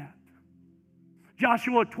faith with that.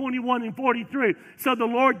 Joshua 21:43. So the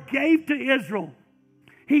Lord gave to Israel.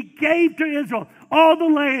 He gave to Israel all the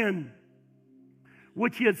land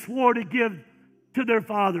which he had swore to give to their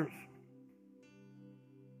fathers.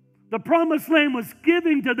 The promised land was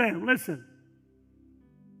given to them. Listen.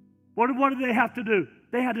 What did they have to do?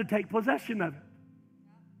 They had to take possession of it.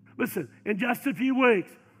 Listen, in just a few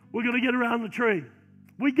weeks, we're going to get around the tree.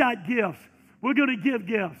 We got gifts. We're going to give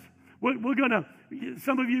gifts. We're going to,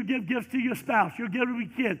 some of you give gifts to your spouse. You'll give them to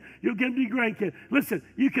your kid. You'll give them to your grandkid. Listen,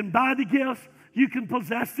 you can buy the gifts. You can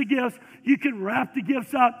possess the gifts. You can wrap the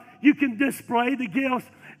gifts up. You can display the gifts.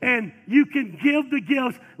 And you can give the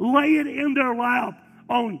gifts, lay it in their lap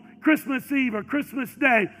on Christmas Eve or Christmas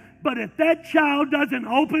Day. But if that child doesn't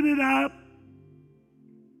open it up,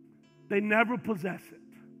 they never possess it.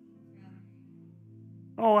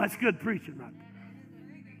 Oh, that's good preaching right there.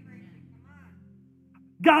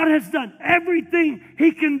 God has done everything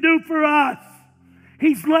he can do for us.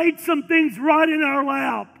 He's laid some things right in our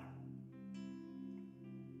lap.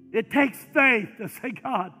 It takes faith to say,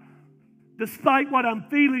 God, despite what I'm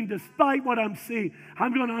feeling, despite what I'm seeing,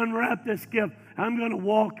 I'm going to unwrap this gift. I'm going to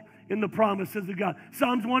walk in the promises of God.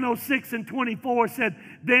 Psalms 106:24 said,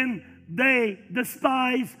 then they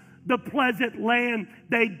despised the pleasant land.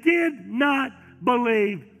 They did not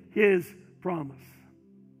believe his promise.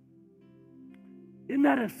 Isn't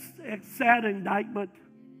that a sad indictment?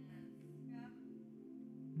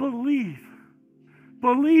 Believe.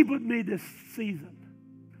 Believe with me this season.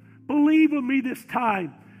 Believe with me this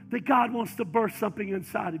time that God wants to burst something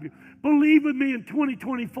inside of you. Believe with me in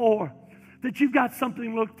 2024 that you've got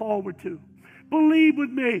something to look forward to. Believe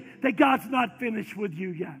with me that God's not finished with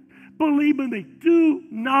you yet. Believe with me. Do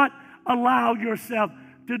not allow yourself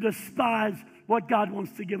to despise what God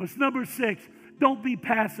wants to give us. Number 6, don't be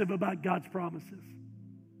passive about God's promises.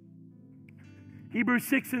 Hebrews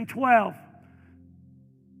 6:12.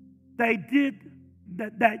 They did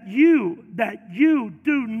that you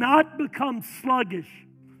do not become sluggish.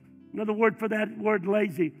 Another word for that word,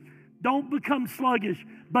 lazy. Don't become sluggish,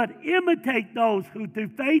 but imitate those who through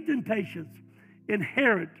faith and patience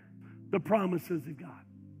inherit the promises of God.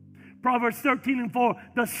 Proverbs 13:4.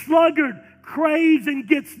 The sluggard craves and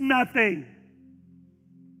gets nothing.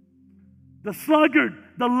 The sluggard,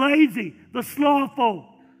 the lazy, the slothful,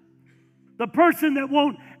 the person that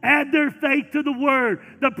won't add their faith to the word,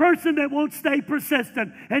 the person that won't stay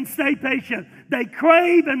persistent and stay patient. They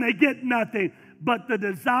crave and they get nothing. But the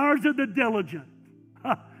desires of the diligent,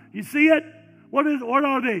 you see it? What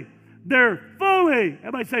are they? They're fully,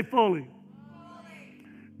 everybody say fully.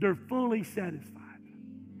 They're fully satisfied.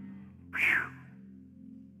 Whew.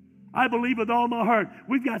 I believe with all my heart,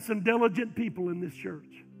 we've got some diligent people in this church.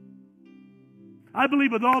 I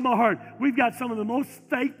believe with all my heart, we've got some of the most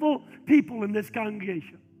faithful people in this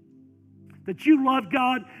congregation. That you love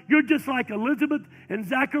God. You're just like Elizabeth and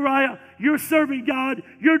Zechariah. You're serving God.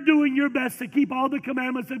 You're doing your best to keep all the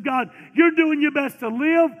commandments of God. You're doing your best to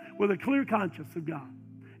live with a clear conscience of God.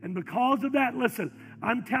 And because of that, listen,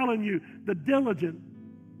 I'm telling you, the diligent,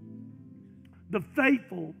 the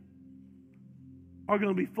faithful are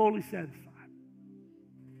going to be fully satisfied.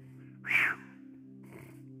 Whew.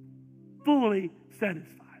 Fully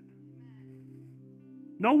satisfied.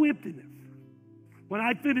 No emptiness. When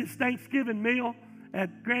I finished Thanksgiving meal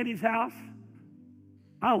at Granny's house,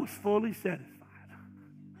 I was fully satisfied.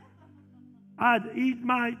 I'd eat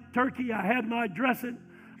my turkey. I had my dressing.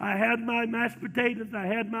 I had my mashed potatoes. I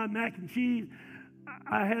had my mac and cheese.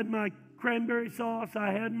 I had my cranberry sauce.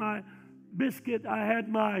 I had my biscuit. I had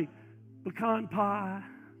my pecan pie.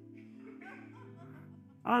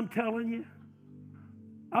 I'm telling you,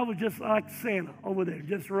 I was just like Santa over there.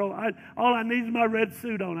 Just all I needed was my red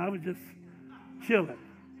suit on. I was just chilling.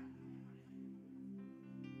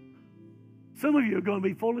 Some of you are going to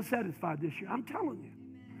be fully satisfied this year. I'm telling you.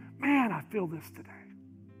 Man, I feel this today.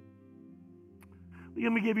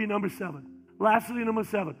 Let me give you number 7. Lastly, number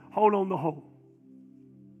 7, hold on to hope.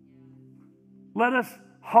 Let us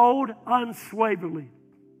hold unswaveringly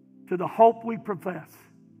to the hope we profess.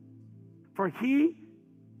 For he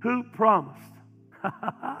who promised,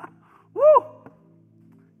 woo,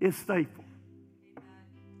 is faithful.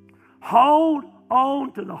 Hold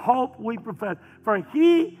on to the hope we profess. For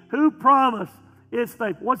he who promised is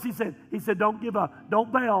faithful. What's he said? He said, don't give up.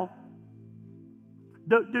 Don't bail.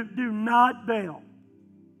 Do not bail.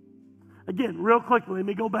 Again, real quickly, let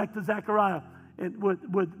me go back to Zechariah and with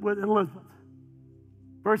Elizabeth.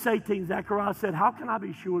 Verse 18, Zechariah said, how can I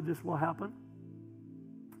be sure this will happen?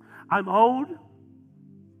 I'm old.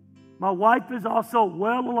 My wife is also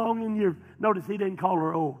well along in years. Notice he didn't call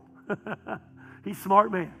her old. He's a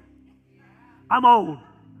smart man. I'm old.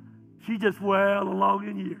 She's just well along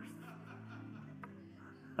in years.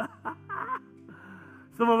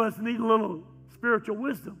 Some of us need a little spiritual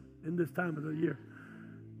wisdom in this time of the year.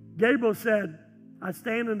 Gabriel said, I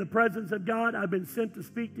stand in the presence of God. I've been sent to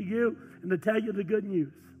speak to you and to tell you the good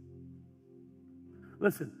news.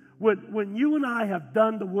 Listen, when you and I have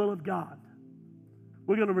done the will of God,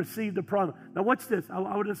 we're going to receive the promise. Now watch this.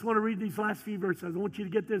 I just want to read these last few verses. I want you to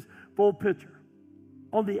get this full picture.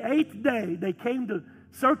 On the 8th day, they came to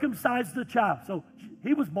circumcise the child. So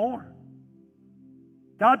he was born.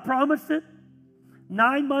 God promised it.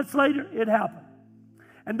 9 months later, it happened.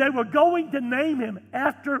 And they were going to name him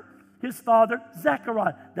after his father,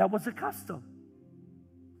 Zechariah. That was a custom.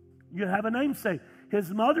 You have a namesake.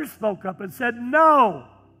 His mother spoke up and said, no.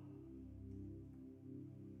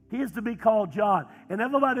 He is to be called John. And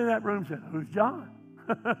everybody in that room said, who's John?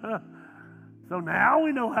 So now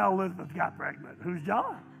we know how Elizabeth got pregnant. Who's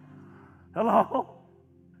John? Hello?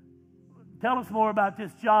 Tell us more about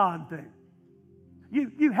this John thing.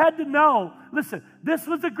 You had to know. Listen, this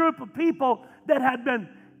was a group of people that had been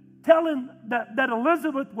telling that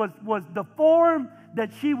Elizabeth was deformed,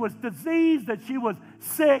 that she was diseased, that she was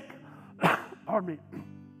sick. Pardon me.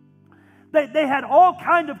 They had all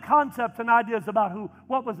kind of concepts and ideas about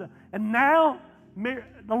what was it. And now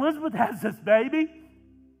Elizabeth has this baby,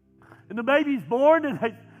 and the baby's born, and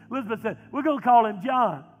Elizabeth said, we're going to call him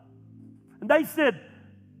John. And they said,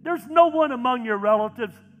 there's no one among your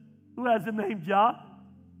relatives who has the name John.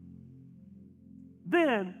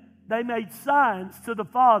 Then they made signs to the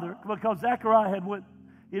father, because Zechariah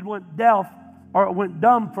went deaf, or went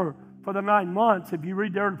dumb for the 9 months. If you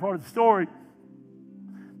read the early part of the story,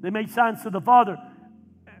 they made signs to the father.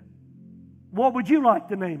 What would you like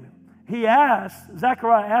to name him?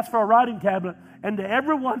 Zechariah asked for a writing tablet, and to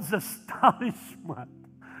everyone's astonishment,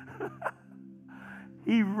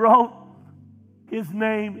 he wrote, his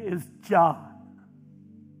name is John.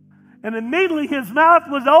 And immediately his mouth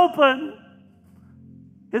was open,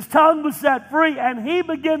 his tongue was set free, and he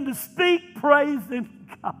began to speak praising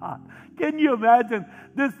God. Can you imagine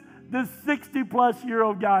this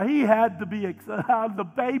 60-plus-year-old guy? He had to be excited. The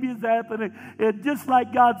baby is happening. And just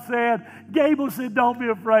like God said, Gabriel said, don't be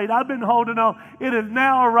afraid. I've been holding on. It has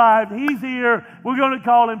now arrived. He's here. We're going to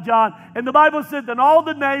call him John. And the Bible said that all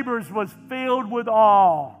the neighbors was filled with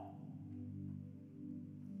awe.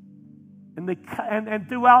 And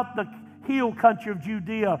throughout the hill country of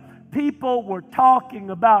Judea, people were talking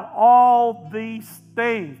about all these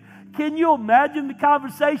things. Can you imagine the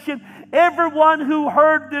conversation? Everyone who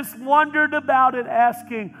heard this wondered about it,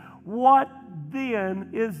 asking, what then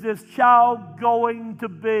is this child going to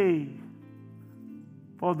be?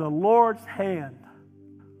 For the Lord's hand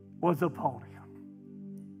was upon him.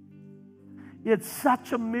 It's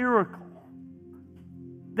such a miracle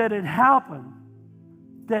that it happened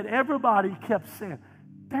that everybody kept saying,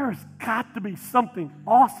 there's got to be something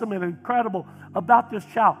awesome and incredible about this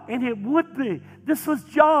child. And it would be. This was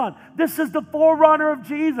John. This is the forerunner of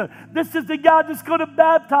Jesus. This is the guy that's going to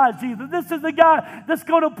baptize Jesus. This is the guy that's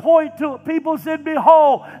going to point to people saying,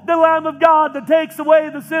 behold, the Lamb of God that takes away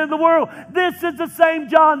the sin of the world. This is the same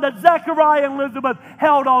John that Zechariah and Elizabeth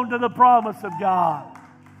held on to the promise of God.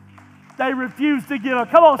 They refused to give up.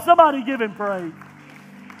 Come on, somebody give him praise.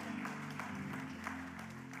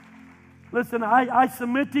 Listen, I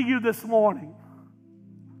submit to you this morning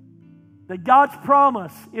that God's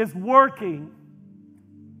promise is working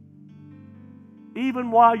even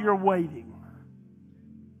while you're waiting.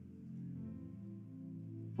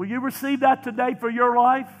 Will you receive that today for your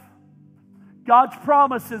life? God's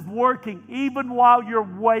promise is working even while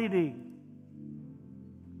you're waiting.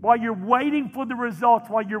 While you're waiting for the results,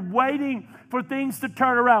 while you're waiting for things to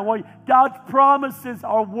turn around, God's promises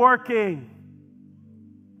are working.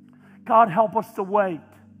 God, help us to wait.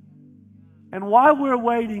 And while we're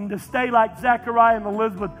waiting, to stay like Zechariah and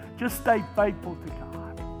Elizabeth, just stay faithful to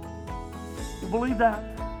God. You believe that?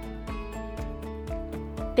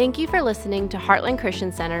 Thank you for listening to Heartland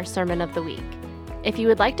Christian Center Sermon of the Week. If you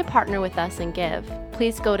would like to partner with us and give,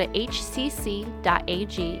 please go to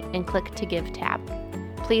hcc.ag and click to Give tab.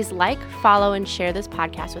 Please like, follow, and share this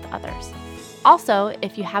podcast with others. Also,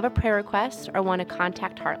 if you have a prayer request or want to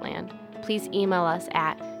contact Heartland, please email us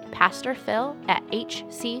at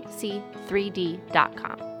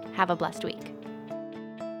pastorphil@hcc3d.com. Have a blessed week.